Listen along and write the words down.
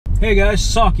Hey guys,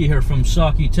 Saki here from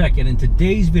Saki Tech, and in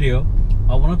today's video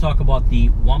I want to talk about the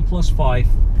OnePlus 5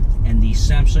 and the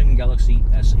Samsung Galaxy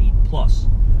S8 Plus.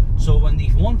 So when the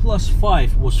OnePlus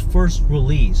 5 was first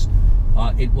released,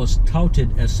 it was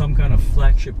touted as some kind of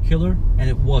flagship killer, and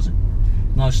it wasn't.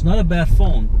 Now, it's not a bad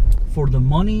phone. For the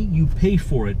money you pay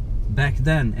for it back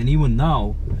then and even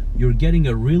now, you're getting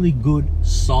a really good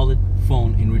solid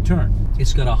phone in return.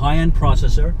 It's got a high-end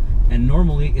processor, and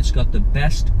normally it's got the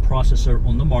best processor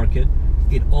on the market.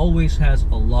 It always has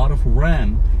a lot of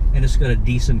RAM, and it's got a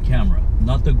decent camera.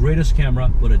 Not the greatest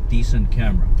camera, but a decent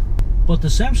camera. But the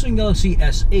Samsung Galaxy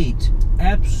S8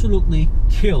 absolutely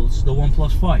kills the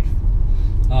OnePlus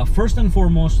 5. First and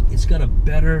foremost, it's got a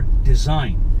better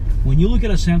design. When you look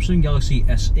at a Samsung Galaxy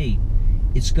S8,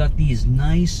 it's got these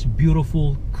nice,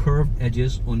 beautiful curved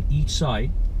edges on each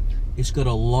side. It's got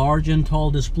a large and tall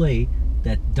display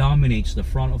that dominates the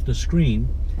front of the screen,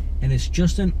 and it's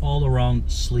just an all-around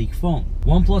sleek phone.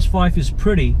 OnePlus 5 is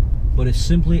pretty, but it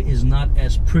simply is not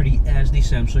as pretty as the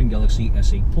Samsung Galaxy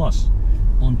S8 Plus.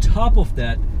 On top of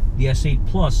that, the S8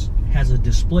 Plus has a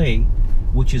display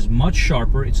which is much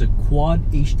sharper. It's a Quad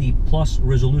HD Plus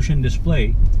resolution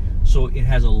display, so it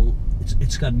has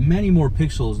it's got many more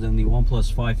pixels than the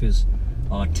OnePlus 5's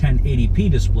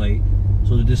 1080p display.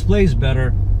 So the display is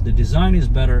better, the design is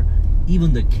better,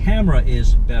 even the camera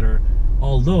is better.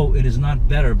 Although it is not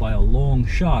better by a long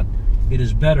shot, it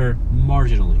is better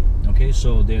marginally. Okay,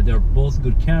 so they're both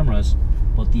good cameras,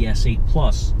 but the S8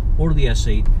 Plus or the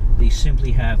S8, they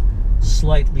simply have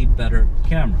slightly better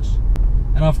cameras.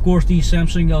 And of course, the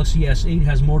Samsung Galaxy S8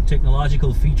 has more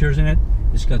technological features in it.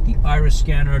 It's got the iris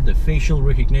scanner, the facial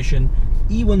recognition,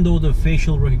 even though the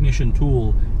facial recognition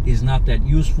tool is not that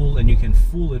useful and you can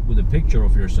fool it with a picture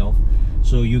of yourself.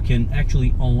 So you can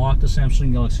actually unlock the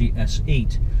Samsung Galaxy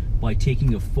S8 by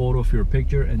taking a photo of your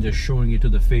picture and just showing it to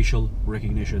the facial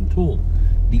recognition tool.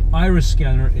 The iris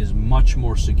scanner is much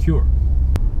more secure.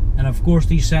 And of course,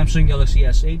 the Samsung Galaxy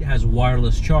S8 has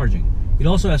wireless charging. It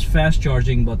also has fast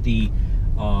charging, but the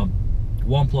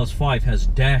OnePlus 5 has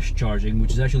dash charging,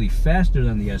 which is actually faster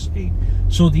than the S8.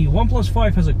 So the OnePlus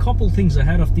 5 has a couple things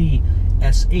ahead of the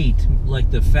S8, like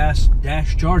the fast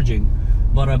dash charging,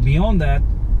 but beyond that,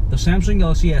 the Samsung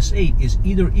Galaxy S8 is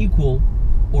either equal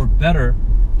or better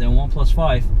than OnePlus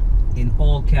 5 in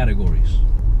all categories.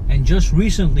 And just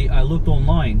recently I looked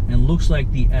online, and looks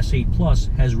like the S8 Plus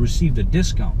has received a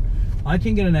discount. I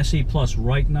can get an S8 Plus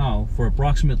right now for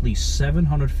approximately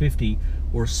 $750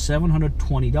 or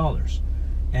 $720.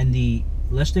 And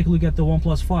let's take a look at the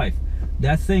OnePlus 5.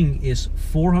 That thing is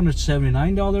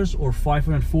 $479 or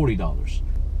 $540.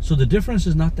 So the difference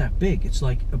is not that big. It's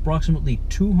like approximately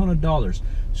 $200.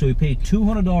 So you pay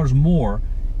 $200 more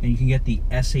and you can get the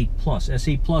S8 Plus.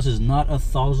 S8 Plus is not a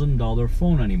 $1,000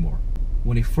 phone anymore.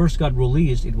 When it first got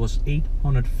released, it was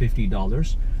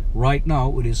 $850. Right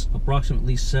now, it is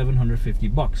approximately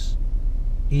 $750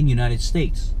 in United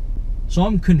States. So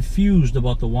I'm confused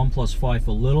about the OnePlus 5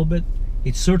 a little bit.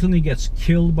 It certainly gets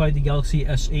killed by the Galaxy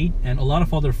S8, and a lot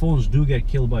of other phones do get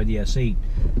killed by the S8.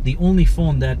 The only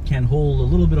phone that can hold a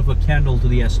little bit of a candle to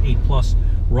the S8 Plus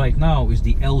right now is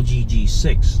the LG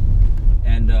G6.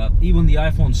 And even the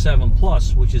iPhone 7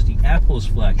 Plus, which is the Apple's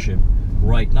flagship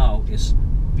right now, is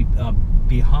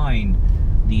behind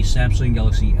the Samsung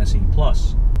Galaxy S8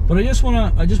 Plus. But I just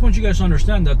want you guys to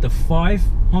understand that the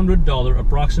 $500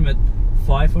 approximate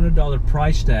 $500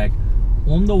 price tag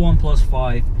on the OnePlus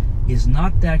 5 is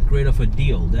not that great of a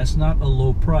deal. That's not a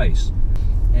low price.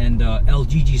 And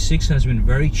LG G6 has been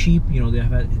very cheap. You know,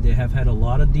 they have had a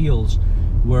lot of deals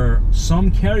where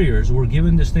some carriers were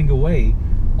giving this thing away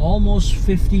almost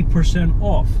 50%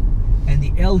 off. And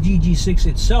the LG G6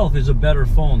 itself is a better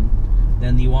phone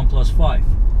than the OnePlus 5.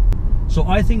 So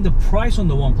I think the price on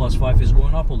the OnePlus 5 is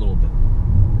going up a little bit.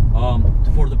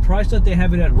 For the price that they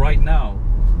have it at right now,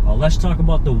 let's talk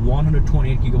about the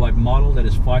 128GB model that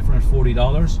is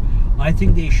 $540. I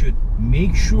think they should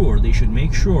make sure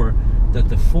that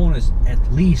the phone is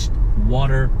at least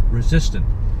water resistant,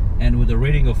 and with a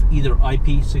rating of either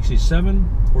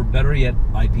IP67 or better yet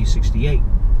IP68.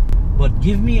 But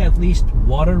give me at least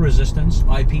water resistance,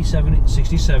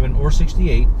 IP67 or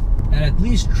 68, and at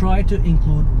least try to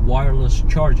include wireless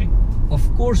charging.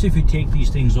 Of course, if you take these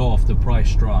things off, the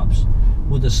price drops.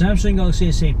 With the Samsung Galaxy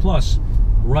S8 Plus,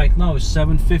 right now is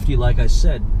 $750, like I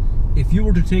said. If you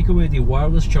were to take away the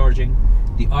wireless charging,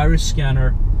 the iris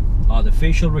scanner, the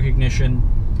facial recognition,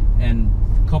 and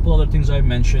a couple other things I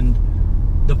mentioned,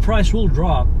 the price will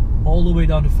drop all the way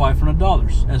down to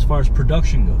 $500 as far as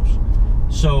production goes.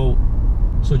 So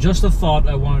just a thought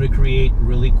I wanted to create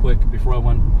really quick before I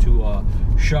went to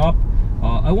shop.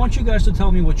 I want you guys to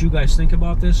tell me what you guys think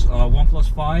about this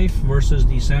OnePlus 5 versus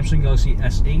the Samsung Galaxy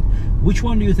S8. Which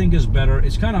one do you think is better?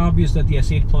 It's kind of obvious that the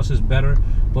S8 Plus is better,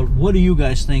 but what do you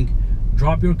guys think?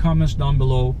 Drop your comments down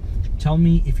below. Tell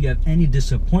me if you have any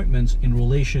disappointments in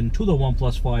relation to the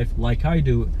OnePlus 5 like I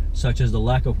do, such as the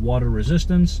lack of water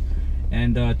resistance.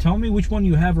 And tell me which one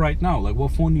you have right now, like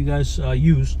what phone you guys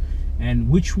use, and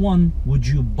which one would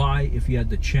you buy if you had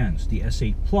the chance, the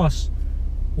S8 Plus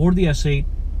or the S8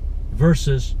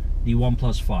 versus the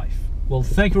OnePlus 5. Well,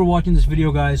 thank you for watching this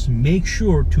video, guys. Make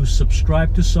sure to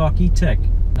subscribe to Saki Tech,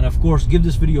 and of course give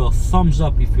this video a thumbs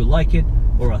up if you like it,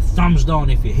 or a thumbs down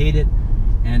if you hate it.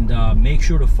 And make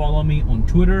sure to follow me on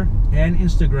Twitter and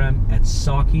Instagram at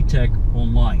Saki Tech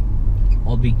Online.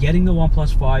 I'll be getting the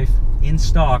OnePlus 5 in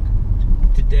stock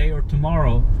today or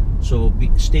tomorrow, so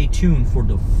stay tuned for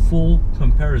the full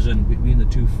comparison between the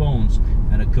two phones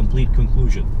and a complete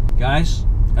conclusion. Guys,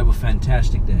 have a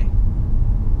fantastic day.